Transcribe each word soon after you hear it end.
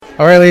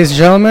All right, ladies and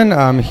gentlemen,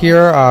 I'm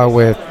here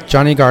with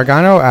Johnny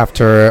Gargano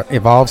after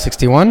Evolve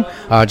 61.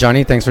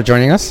 Johnny, thanks for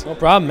joining us. No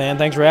problem, man.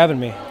 Thanks for having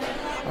me.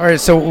 All right,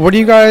 so what do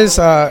you guys,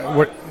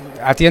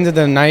 at the end of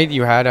the night,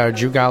 you had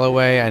Drew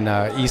Galloway and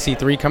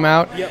EC3 come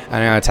out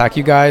and attack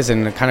you guys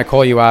and kind of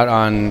call you out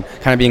on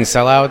kind of being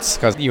sellouts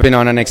because you've been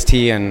on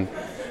NXT and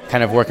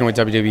kind of working with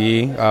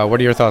WWE. What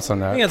are your thoughts on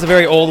that? I think that's a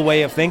very old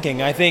way of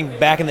thinking. I think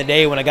back in the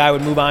day when a guy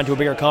would move on to a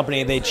bigger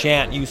company, they'd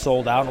chant, "You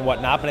sold out," and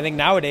whatnot. But I think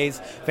nowadays,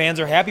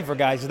 fans are happy for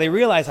guys because they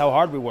realize how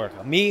hard we work.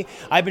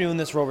 I've been doing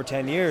this for over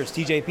 10 years.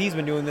 TJP's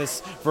been doing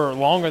this for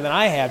longer than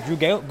I have. Drew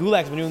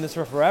Gulak's been doing this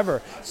for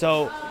forever.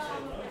 So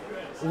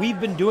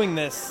we've been doing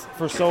this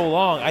for so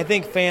long. I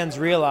think fans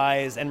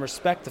realize and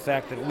respect the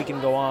fact that we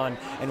can go on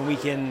and we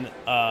can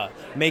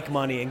make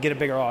money and get a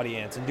bigger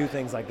audience and do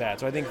things like that.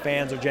 So I think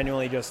fans are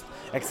genuinely just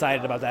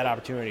excited about that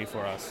opportunity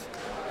for us.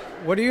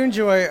 What do you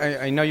enjoy?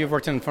 I know you've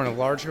worked in front of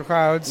larger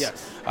crowds.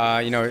 Yes.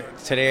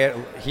 Today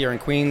here in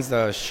Queens,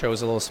 the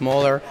show's a little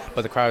smaller,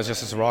 but the crowd is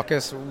just as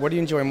raucous. What do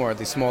you enjoy more,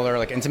 the smaller,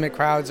 like intimate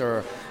crowds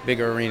or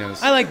bigger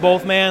arenas? I like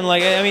both, man.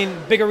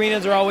 Big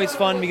arenas are always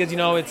fun because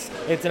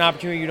it's an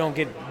opportunity you don't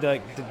get to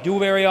do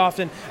very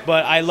often.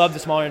 But I love the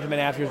smaller, intimate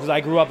atmospheres because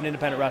I grew up an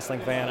independent wrestling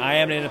fan. I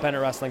am an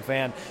independent wrestling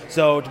fan,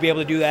 so to be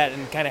able to do that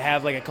and kind of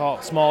have like a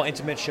small,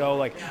 intimate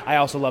show, I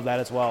also love that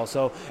as well.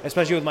 So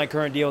especially with my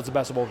current deal, it's the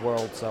best of both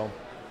worlds. So.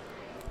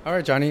 All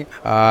right, Johnny.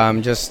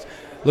 Just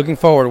looking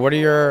forward, what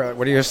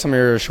are some of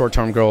your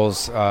short-term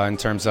goals in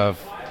terms of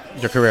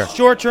your career?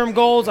 Short-term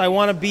goals, I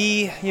want to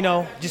be,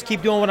 just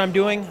keep doing what I'm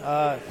doing,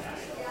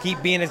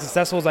 keep being as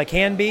successful as I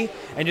can be,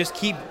 and just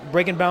keep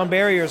breaking down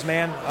barriers,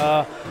 man.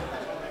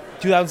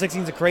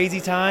 2016 is a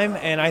crazy time,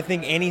 and I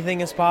think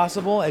anything is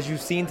possible. As you've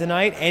seen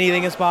tonight,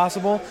 anything is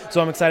possible. So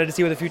I'm excited to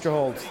see what the future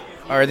holds.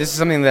 All right, this is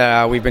something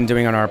that we've been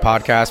doing on our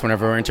podcast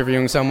whenever we're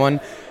interviewing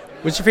someone.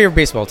 What's your favorite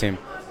baseball team?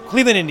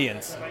 Cleveland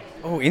Indians.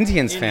 Oh,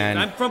 Indians fan.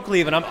 I'm from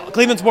Cleveland. I'm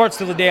Cleveland sports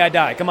till the day I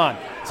die. Come on.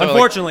 So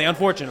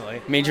unfortunately.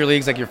 Major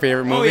League's like your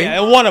favorite movie? Oh, yeah.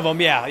 One of them,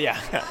 yeah.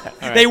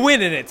 Right. They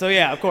win in it, so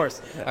yeah, of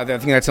course. I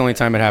think that's the only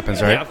time it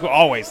happens, right? Yeah,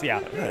 always, yeah.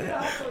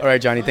 All right,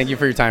 Johnny. Thank you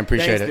for your time.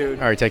 Appreciate Thanks, it. dude.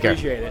 All right, take care.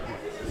 Appreciate it.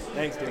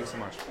 Thanks, dude. Thanks so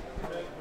much.